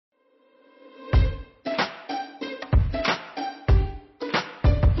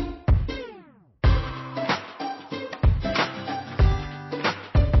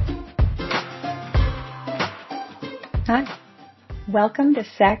Welcome to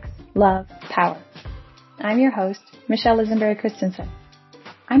Sex, Love, Power. I'm your host, Michelle Lisenberry Christensen.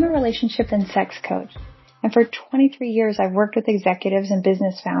 I'm a relationship and sex coach, and for 23 years I've worked with executives and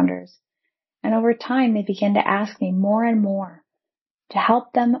business founders, and over time they began to ask me more and more to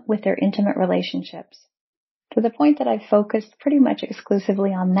help them with their intimate relationships, to the point that I've focused pretty much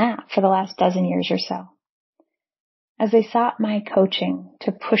exclusively on that for the last dozen years or so. As they sought my coaching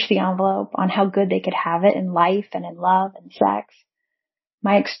to push the envelope on how good they could have it in life and in love and sex,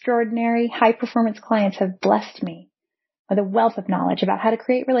 my extraordinary high-performance clients have blessed me with a wealth of knowledge about how to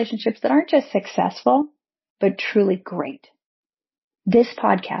create relationships that aren't just successful, but truly great. This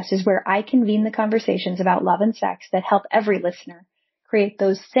podcast is where I convene the conversations about love and sex that help every listener create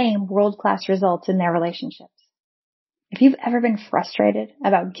those same world-class results in their relationships. If you've ever been frustrated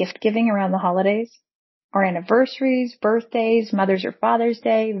about gift giving around the holidays, or anniversaries, birthdays, Mother's or Father's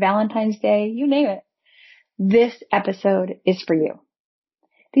Day, Valentine's Day, you name it, this episode is for you.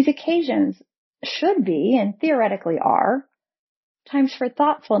 These occasions should be, and theoretically are, times for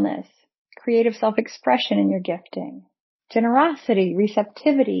thoughtfulness, creative self-expression in your gifting, generosity,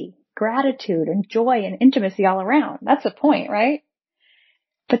 receptivity, gratitude, and joy and intimacy all around. That's the point, right?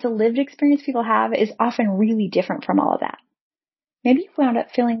 But the lived experience people have is often really different from all of that. Maybe you wound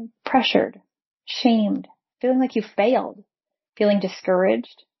up feeling pressured, shamed, feeling like you failed, feeling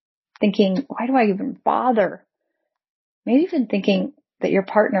discouraged, thinking, why do I even bother? Maybe even thinking that your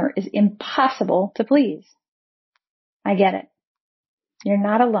partner is impossible to please. I get it. You're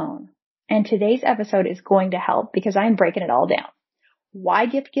not alone. And today's episode is going to help because I'm breaking it all down. Why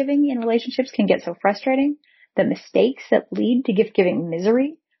gift giving in relationships can get so frustrating, the mistakes that lead to gift giving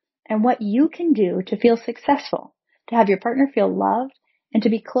misery, and what you can do to feel successful, to have your partner feel loved, and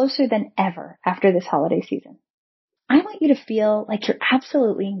to be closer than ever after this holiday season. I want you to feel like you're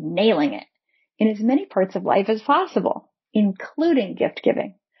absolutely nailing it in as many parts of life as possible, including gift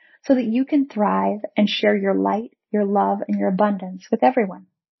giving, so that you can thrive and share your light, your love, and your abundance with everyone.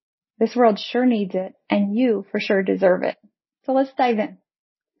 This world sure needs it, and you for sure deserve it. So let's dive in.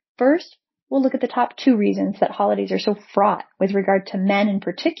 First, we'll look at the top 2 reasons that holidays are so fraught with regard to men in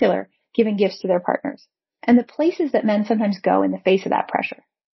particular giving gifts to their partners, and the places that men sometimes go in the face of that pressure.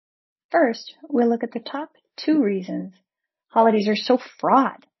 First, we'll look at the top 2 reasons holidays are so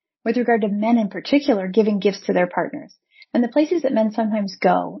fraught with regard to men in particular giving gifts to their partners, and the places that men sometimes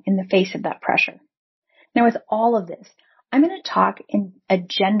go in the face of that pressure. Now, with all of this, I'm going to talk in a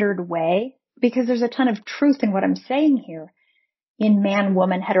gendered way because there's a ton of truth in what I'm saying here in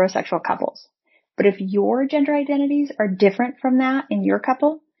man-woman heterosexual couples. But if your gender identities are different from that in your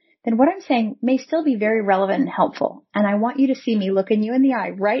couple, then what I'm saying may still be very relevant and helpful. And I want you to see me looking you in the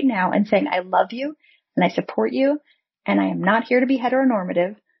eye right now and saying, I love you and I support you and I am not here to be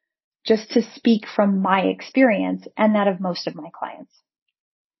heteronormative, just to speak from my experience and that of most of my clients.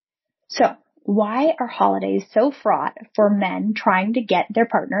 So, why are holidays so fraught for men trying to get their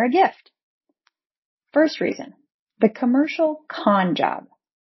partner a gift? First reason, the commercial con job.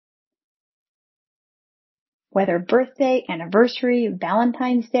 Whether birthday, anniversary,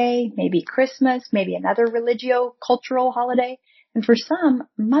 Valentine's Day, maybe Christmas, maybe another religio-cultural holiday, and for some,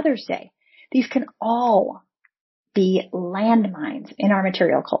 Mother's Day. These can all be landmines in our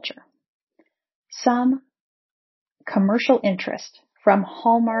material culture. Some commercial interest, from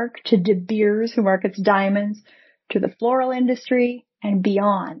Hallmark to De Beers, who markets diamonds, to the floral industry and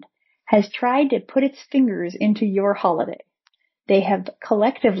beyond, has tried to put its fingers into your holiday. They have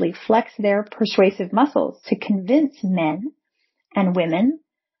collectively flexed their persuasive muscles to convince men and women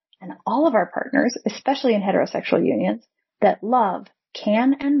and all of our partners, especially in heterosexual unions, that love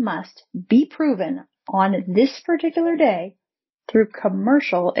can and must be proven on this particular day through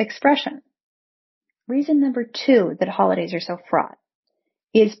commercial expression. Reason number 2 that holidays are so fraught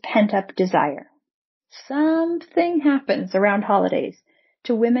is pent-up desire. Something happens around holidays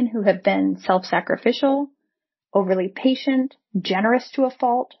to women who have been self-sacrificial, overly patient, generous to a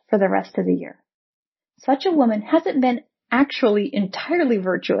fault for the rest of the year. Such a woman hasn't been actually entirely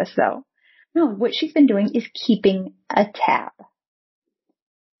virtuous, though. No, what she's been doing is keeping a tab.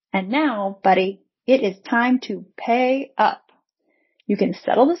 And now, buddy, it is time to pay up. You can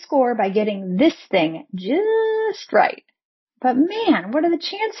settle the score by getting this thing just right. But man, what are the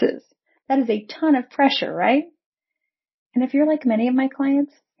chances? That is a ton of pressure, right? And if you're like many of my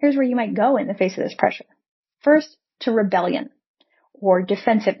clients, here's where you might go in the face of this pressure. First, to rebellion or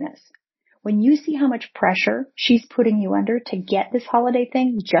defensiveness. When you see how much pressure she's putting you under to get this holiday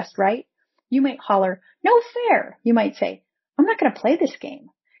thing just right, you might holler, no fair. You might say, I'm not going to play this game.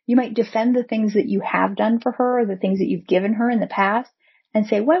 You might defend the things that you have done for her or the things that you've given her in the past and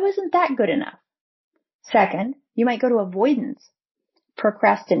say, why wasn't that good enough? Second, you might go to avoidance.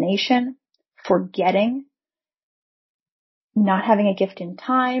 procrastination, forgetting, not having a gift in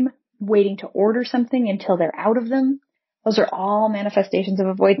time, waiting to order something until they're out of them. Those are all manifestations of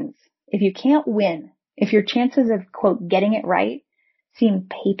avoidance. If you can't win, if your chances of, quote, getting it right seem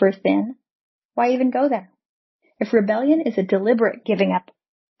paper thin, why even go there? If rebellion is a deliberate giving up,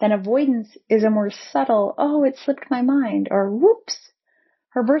 then avoidance is a more subtle, oh, it slipped my mind, or whoops,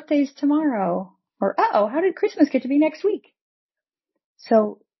 her birthday's tomorrow, or uh-oh, how did Christmas get to be next week?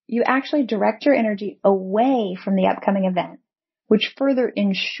 So you actually direct your energy away from the upcoming event, which further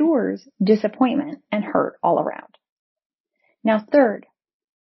ensures disappointment and hurt all around. Now, third,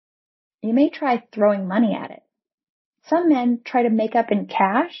 you may try throwing money at it. Some men try to make up in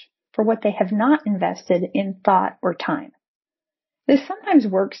cash for what they have not invested in thought or time. This sometimes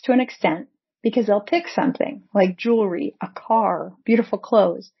works to an extent because they'll pick something like jewelry, a car, beautiful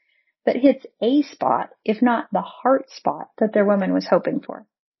clothes that hits a spot, if not the heart spot that their woman was hoping for.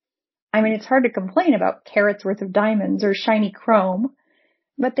 I mean, it's hard to complain about carats worth of diamonds or shiny chrome,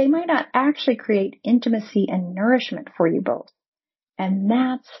 but they might not actually create intimacy and nourishment for you both. And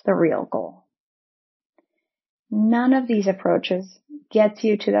that's the real goal. None of these approaches gets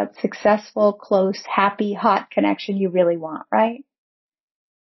you to that successful, close, happy, hot connection you really want, right?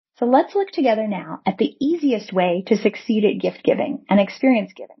 So let's look together now at the easiest way to succeed at gift giving and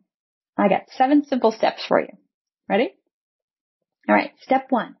experience giving. I got 7 simple steps for you. Ready? All right. Step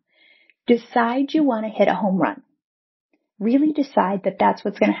 1. Decide you want to hit a home run. Really decide that that's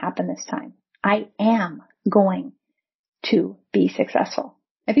what's going to happen this time. I am going to be successful.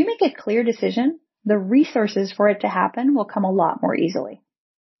 If you make a clear decision, the resources for it to happen will come a lot more easily.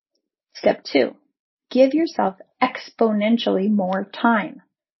 Step 2. Give yourself exponentially more time.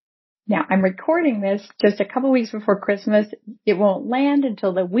 Now, I'm recording this just a couple weeks before Christmas. It won't land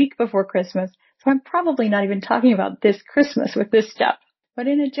until the week before Christmas, so I'm probably not even talking about this Christmas with this step. But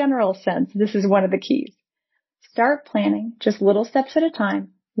in a general sense, this is one of the keys. Start planning just little steps at a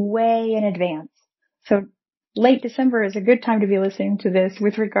time, way in advance. So late December is a good time to be listening to this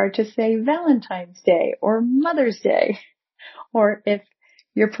with regard to, say, Valentine's Day or Mother's Day, or if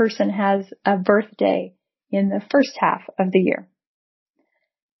your person has a birthday in the first half of the year.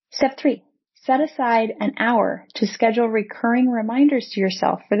 Step 3, set aside an hour to schedule recurring reminders to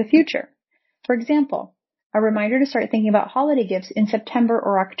yourself for the future. For example, a reminder to start thinking about holiday gifts in September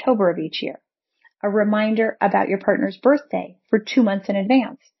or October of each year. A reminder about your partner's birthday for 2 months in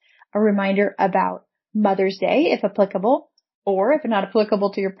advance. A reminder about Mother's Day, if applicable, or if not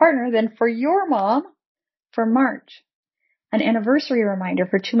applicable to your partner, then for your mom for March. An anniversary reminder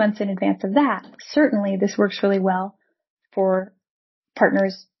for 2 months in advance of that. Certainly this works really well for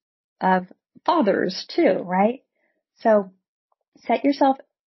partners of fathers too, right? So set yourself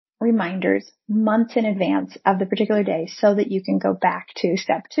reminders months in advance of the particular day so that you can go back to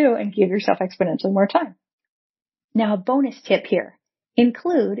step 2 and give yourself exponentially more time. Now, a bonus tip here.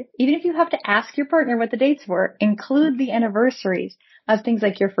 Include, even if you have to ask your partner what the dates were, include the anniversaries of things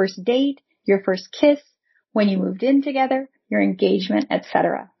like your first date, your first kiss, when you moved in together, your engagement,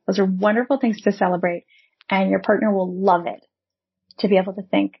 etc. Those are wonderful things to celebrate, and your partner will love it to be able to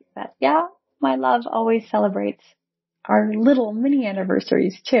think that, yeah, my love always celebrates our little mini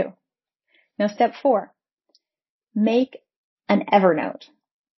anniversaries too. Now, step 4, make an Evernote.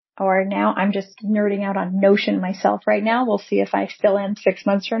 Or now I'm just nerding out on Notion myself right now. We'll see if I still am 6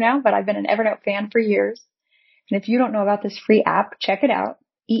 months from now, but I've been an Evernote fan for years. And if you don't know about this free app, check it out.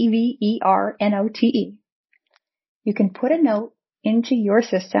 Evernote. You can put a note into your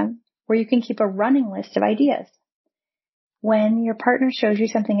system where you can keep a running list of ideas. When your partner shows you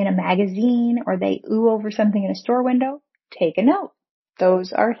something in a magazine or they ooh over something in a store window, take a note.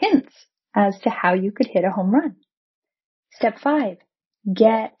 Those are hints as to how you could hit a home run. Step 5,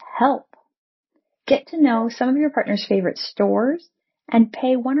 get help. Get to know some of your partner's favorite stores and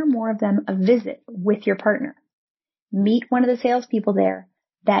pay one or more of them a visit with your partner. Meet one of the salespeople there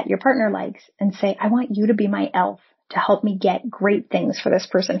that your partner likes and say, I want you to be my elf to help me get great things for this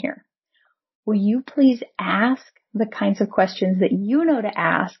person here. Will you please ask the kinds of questions that you know to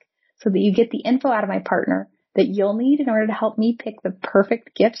ask so that you get the info out of my partner that you'll need in order to help me pick the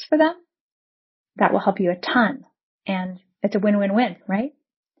perfect gifts for them? That will help you a ton. And it's a win-win-win, right?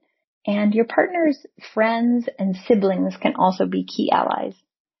 And your partner's friends and siblings can also be key allies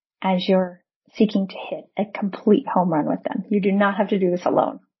as you're seeking to hit a complete home run with them. You do not have to do this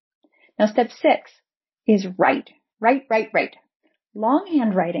alone. Now, step 6 is write. Write.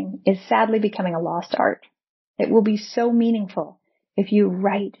 Longhand writing is sadly becoming a lost art. It will be so meaningful if you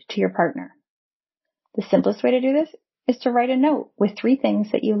write to your partner. The simplest way to do this is to write a note with 3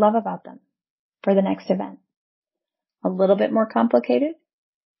 things that you love about them for the next event. A little bit more complicated?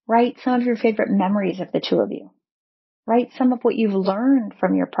 Write some of your favorite memories of the two of you. Write some of what you've learned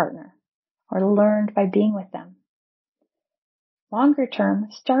from your partner or learned by being with them. Longer term,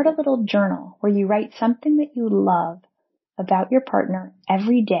 start a little journal where you write something that you love about your partner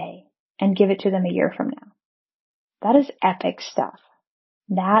every day and give it to them a year from now. That is epic stuff.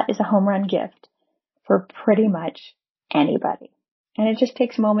 That is a home run gift for pretty much anybody. And it just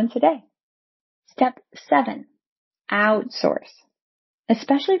takes moments a day. Step 7, outsource.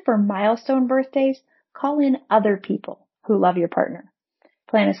 Especially for milestone birthdays, call in other people who love your partner.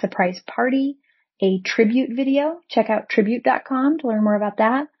 Plan a surprise party, a tribute video. Check out tribute.com to learn more about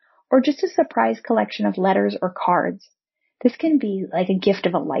that. Or just a surprise collection of letters or cards. This can be like a gift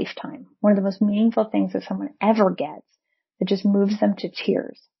of a lifetime. One of the most meaningful things that someone ever gets that just moves them to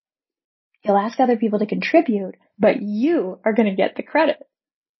tears. You'll ask other people to contribute, but you are going to get the credit.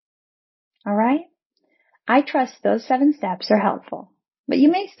 All right? I trust those 7 steps are helpful, but you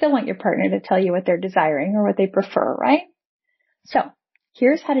may still want your partner to tell you what they're desiring or what they prefer, right? So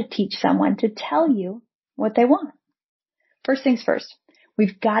here's how to teach someone to tell you what they want. First things first,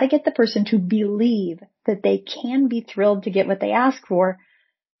 we've got to get the person to believe that they can be thrilled to get what they ask for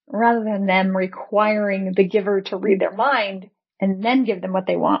rather than them requiring the giver to read their mind and then give them what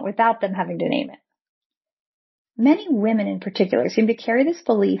they want without them having to name it. Many women in particular seem to carry this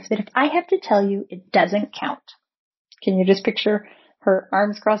belief that if I have to tell you, it doesn't count. Can you just picture her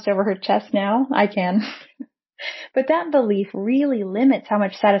arms crossed over her chest now? I can. But that belief really limits how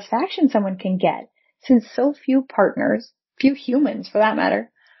much satisfaction someone can get, since so few partners, few humans for that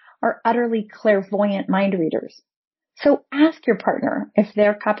matter, are utterly clairvoyant mind readers. So ask your partner if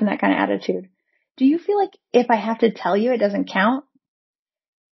they're copping that kind of attitude. Do you feel like if I have to tell you, it doesn't count?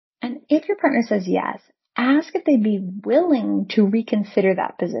 And if your partner says yes, ask if they'd be willing to reconsider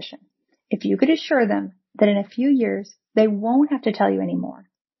that position. If you could assure them that in a few years, they won't have to tell you anymore,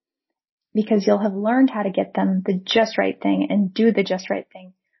 because you'll have learned how to get them the just right thing and do the just right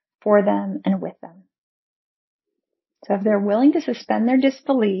thing for them and with them. So if they're willing to suspend their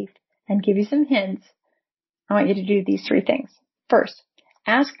disbelief and give you some hints, I want you to do these 3 things. First,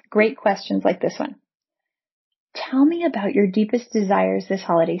 ask great questions like this one. Tell me about your deepest desires this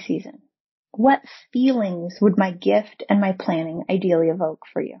holiday season. What feelings would my gift and my planning ideally evoke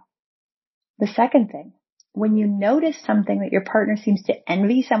for you? The second thing, when you notice something that your partner seems to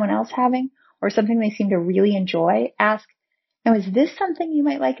envy someone else having, or something they seem to really enjoy, ask, now is this something you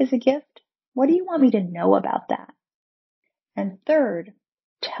might like as a gift? What do you want me to know about that? And third,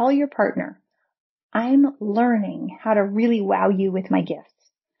 tell your partner, I'm learning how to really wow you with my gifts.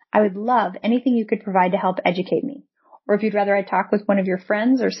 I would love anything you could provide to help educate me. Or if you'd rather I talk with one of your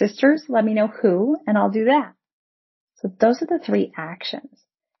friends or sisters, let me know who, and I'll do that. So those are the 3 actions.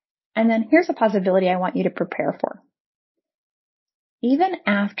 And then here's a possibility I want you to prepare for. Even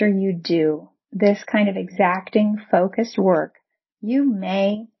after you do this kind of exacting, focused work, you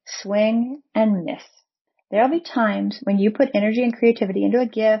may swing and miss. There'll be times when you put energy and creativity into a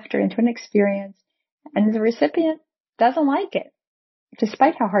gift or into an experience, and the recipient doesn't like it,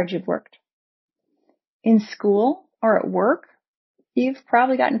 despite how hard you've worked. In school or at work, you've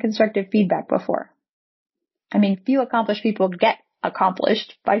probably gotten constructive feedback before. I mean, few accomplished people get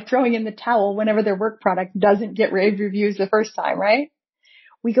accomplished by throwing in the towel whenever their work product doesn't get rave reviews the first time, right?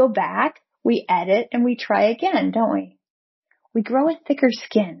 We go back, we edit, and we try again, don't we? We grow a thicker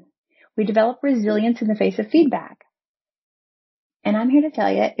skin. We develop resilience in the face of feedback. And I'm here to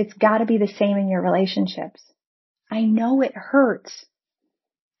tell you, it's got to be the same in your relationships. I know it hurts.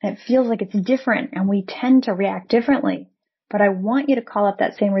 It feels like it's different, and we tend to react differently. But I want you to call up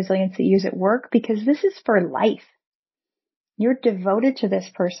that same resilience that you use at work, because this is for life. You're devoted to this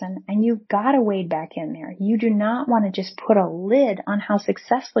person, and you've got to wade back in there. You do not want to just put a lid on how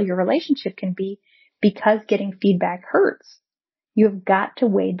successful your relationship can be because getting feedback hurts. You have got to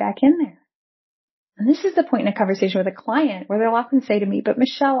wade back in there. And this is the point in a conversation with a client where they'll often say to me, but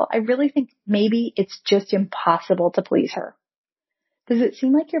Michelle, I really think maybe it's just impossible to please her. Does it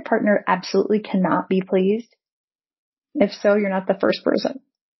seem like your partner absolutely cannot be pleased? If so, you're not the first person.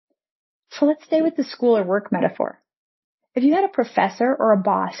 So let's stay with the school or work metaphor. If you had a professor or a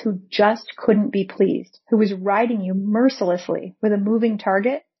boss who just couldn't be pleased, who was riding you mercilessly with a moving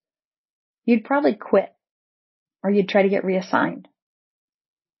target, you'd probably quit, or you'd try to get reassigned.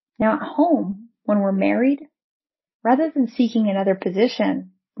 Now at home, when we're married, rather than seeking another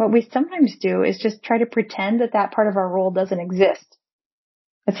position, what we sometimes do is just try to pretend that that part of our role doesn't exist.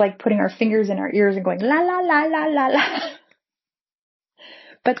 It's like putting our fingers in our ears and going, la, la, la, la, la, la.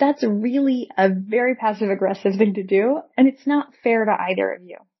 But that's really a very passive-aggressive thing to do, and it's not fair to either of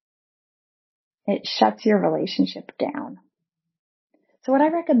you. It shuts your relationship down. So what I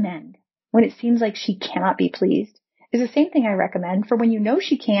recommend when it seems like she cannot be pleased is the same thing I recommend for when you know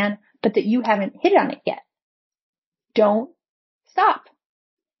she can, but that you haven't hit on it yet. Don't stop.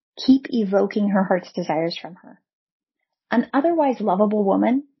 Keep evoking her heart's desires from her. An otherwise lovable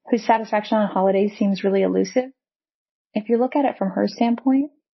woman whose satisfaction on holidays seems really elusive, if you look at it from her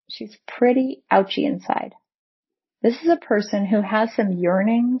standpoint, she's pretty ouchy inside. This is a person who has some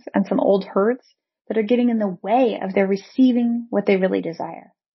yearnings and some old hurts that are getting in the way of their receiving what they really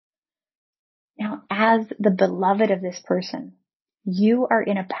desire. Now, as the beloved of this person, you are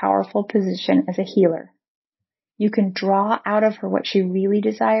in a powerful position as a healer. You can draw out of her what she really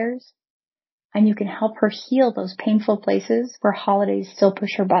desires, and you can help her heal those painful places where holidays still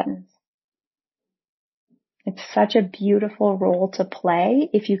push her buttons. It's such a beautiful role to play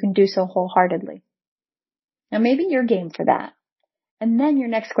if you can do so wholeheartedly. Now, maybe you're game for that. And then your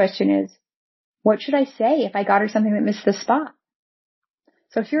next question is, what should I say if I got her something that missed the spot?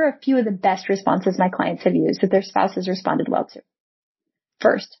 So here are a few of the best responses my clients have used that their spouses responded well to.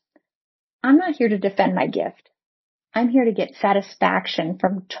 First, I'm not here to defend my gift. I'm here to get satisfaction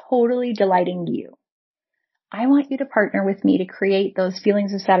from totally delighting you. I want you to partner with me to create those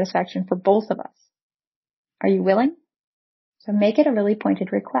feelings of satisfaction for both of us. Are you willing? So make it a really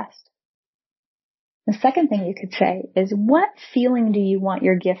pointed request. The second thing you could say is, what feeling do you want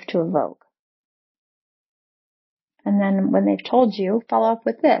your gift to evoke? And then when they've told you, follow up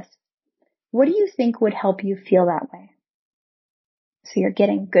with this. What do you think would help you feel that way? So you're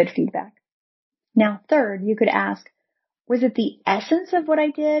getting good feedback. Now, third, you could ask, was it the essence of what I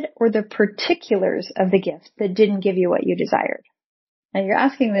did or the particulars of the gift that didn't give you what you desired? Now, you're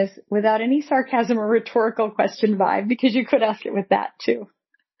asking this without any sarcasm or rhetorical question vibe, because you could ask it with that too.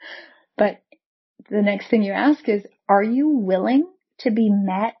 But the next thing you ask is, are you willing to be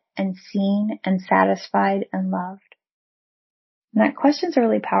met and seen and satisfied and loved? And that question's a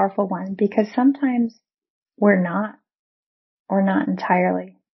really powerful one, because sometimes we're not, or not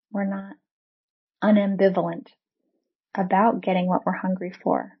entirely. We're not unambivalent about getting what we're hungry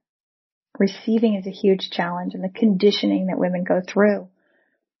for. Receiving is a huge challenge, and the conditioning that women go through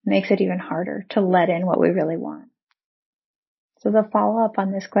makes it even harder to let in what we really want. So the follow-up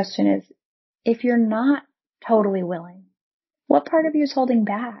on this question is, if you're not totally willing, what part of you is holding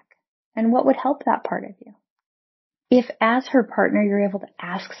back? And what would help that part of you? If as her partner you're able to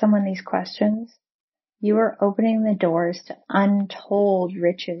ask someone these questions, you are opening the doors to untold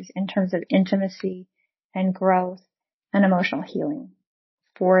riches in terms of intimacy and growth and emotional healing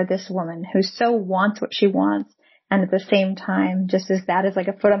for this woman who so wants what she wants, and at the same time, just as that is like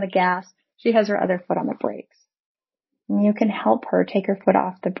a foot on the gas, she has her other foot on the brakes. And you can help her take her foot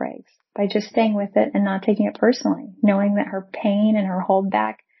off the brakes by just staying with it and not taking it personally, knowing that her pain and her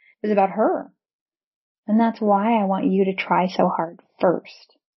holdback is about her. And that's why I want you to try so hard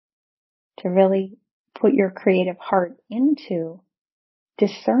first, to really put your creative heart into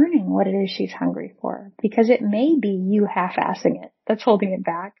discerning what it is she's hungry for, because it may be you half-assing it that's holding it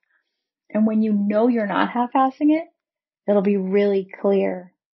back. And when you know you're not half-assing it, it'll be really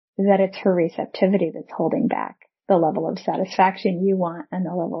clear that it's her receptivity that's holding back the level of satisfaction you want and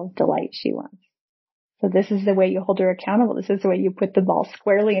the level of delight she wants. So this is the way you hold her accountable. This is the way you put the ball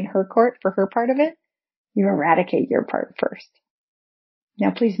squarely in her court for her part of it. You eradicate your part first.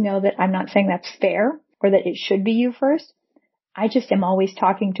 Now, please know that I'm not saying that's fair or that it should be you first. I just am always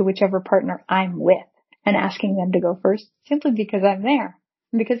talking to whichever partner I'm with and asking them to go first, simply because I'm there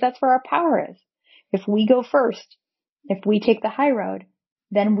and because that's where our power is. If we go first, if we take the high road,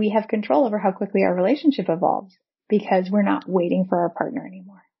 then we have control over how quickly our relationship evolves, because we're not waiting for our partner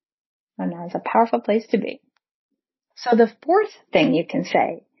anymore. And that is a powerful place to be. So the fourth thing you can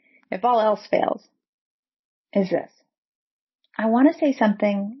say, if all else fails, is this. I want to say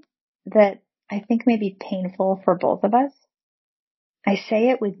something that I think may be painful for both of us. I say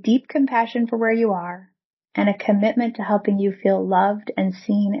it with deep compassion for where you are and a commitment to helping you feel loved and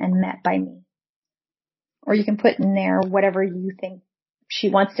seen and met by me. Or you can put in there whatever you think she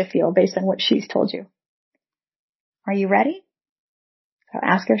wants to feel based on what she's told you. Are you ready? So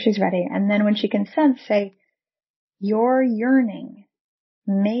ask her if she's ready. And then when she consents, say, your yearning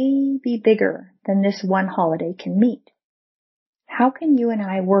may be bigger than this one holiday can meet. How can you and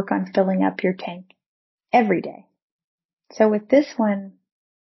I work on filling up your tank every day? So with this one,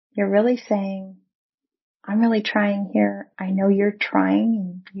 you're really saying, I'm really trying here. I know you're trying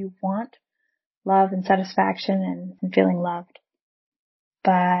and you want love and satisfaction and feeling loved,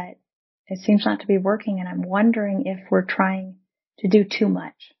 but it seems not to be working. And I'm wondering if we're trying to do too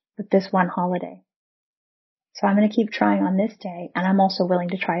much with this one holiday. So I'm going to keep trying on this day, and I'm also willing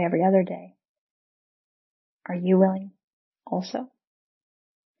to try every other day. Are you willing also?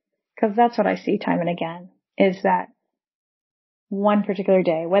 Because that's what I see time and again, is that one particular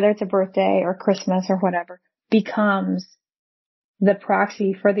day, whether it's a birthday or Christmas or whatever, becomes the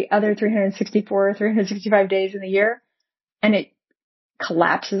proxy for the other 364 or 365 days in the year, and it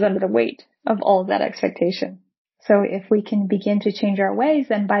collapses under the weight of all of that expectation. So if we can begin to change our ways,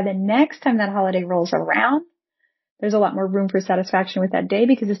 then by the next time that holiday rolls around, there's a lot more room for satisfaction with that day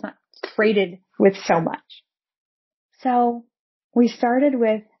because it's not freighted with so much. So we started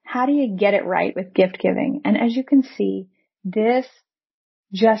with, how do you get it right with gift giving? And as you can see, this,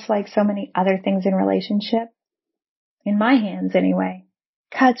 just like so many other things in relationship, in my hands anyway,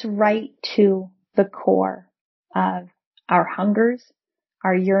 cuts right to the core of our hungers,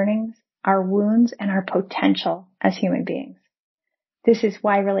 our yearnings, our wounds, and our potential as human beings. This is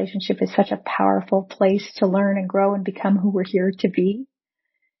why relationship is such a powerful place to learn and grow and become who we're here to be,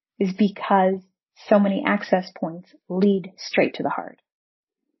 is because so many access points lead straight to the heart.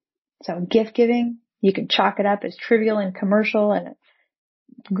 So gift giving, you can chalk it up as trivial and commercial and a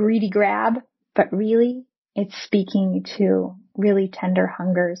greedy grab, but really it's speaking to really tender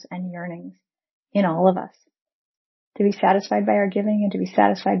hungers and yearnings in all of us, to be satisfied by our giving and to be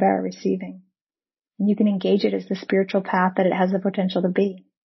satisfied by our receiving. And you can engage it as the spiritual path that it has the potential to be.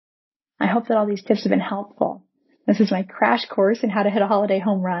 I hope that all these tips have been helpful. This is my crash course in how to hit a holiday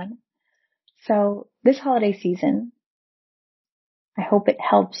home run. So this holiday season, I hope it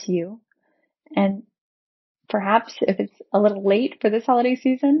helps you. And perhaps if it's a little late for this holiday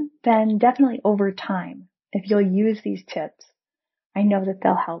season, then definitely over time, if you'll use these tips, I know that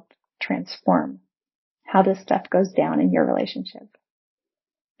they'll help transform how this stuff goes down in your relationship.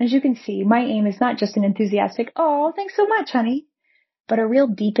 As you can see, my aim is not just an enthusiastic, oh, thanks so much, honey, but a real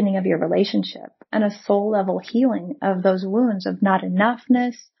deepening of your relationship and a soul level healing of those wounds of not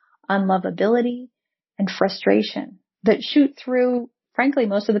enoughness, unlovability, and frustration that shoot through, frankly,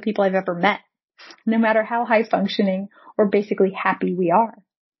 most of the people I've ever met, no matter how high functioning or basically happy we are.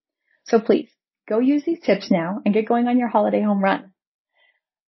 So please go use these tips now and get going on your holiday home run.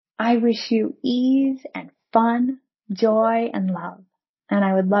 I wish you ease and fun, joy, and love. And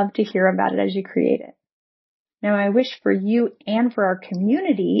I would love to hear about it as you create it. Now, my wish for you and for our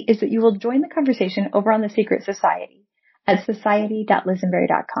community is that you will join the conversation over on the Secret Society at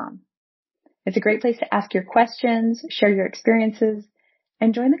society.lizenberry.com. It's a great place to ask your questions, share your experiences,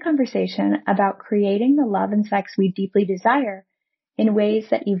 and join the conversation about creating the love and sex we deeply desire in ways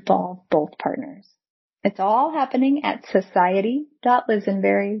that evolve both partners. It's all happening at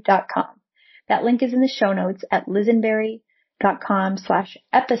society.lizenberry.com. That link is in the show notes at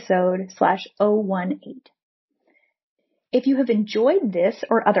lizenberry.com/episode/018. If you have enjoyed this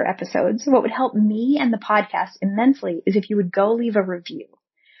or other episodes, what would help me and the podcast immensely is if you would go leave a review,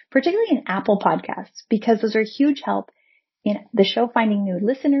 particularly in Apple Podcasts, because those are a huge help in the show finding new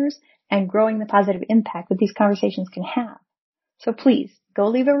listeners and growing the positive impact that these conversations can have. So please go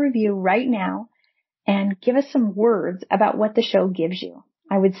leave a review right now and give us some words about what the show gives you.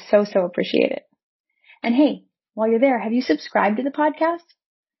 I would so appreciate it. And hey, while you're there, have you subscribed to the podcast?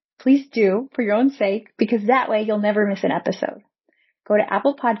 Please do, for your own sake, because that way you'll never miss an episode. Go to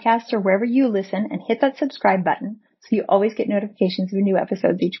Apple Podcasts or wherever you listen and hit that subscribe button so you always get notifications of new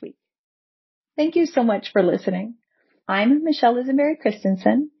episodes each week. Thank you so much for listening. I'm Michelle Lizenberry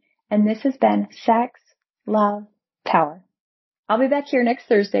Christensen, and this has been Sex, Love, Power. I'll be back here next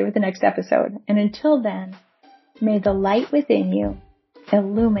Thursday with the next episode, and until then, may the light within you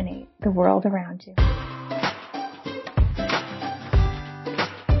illuminate the world around you.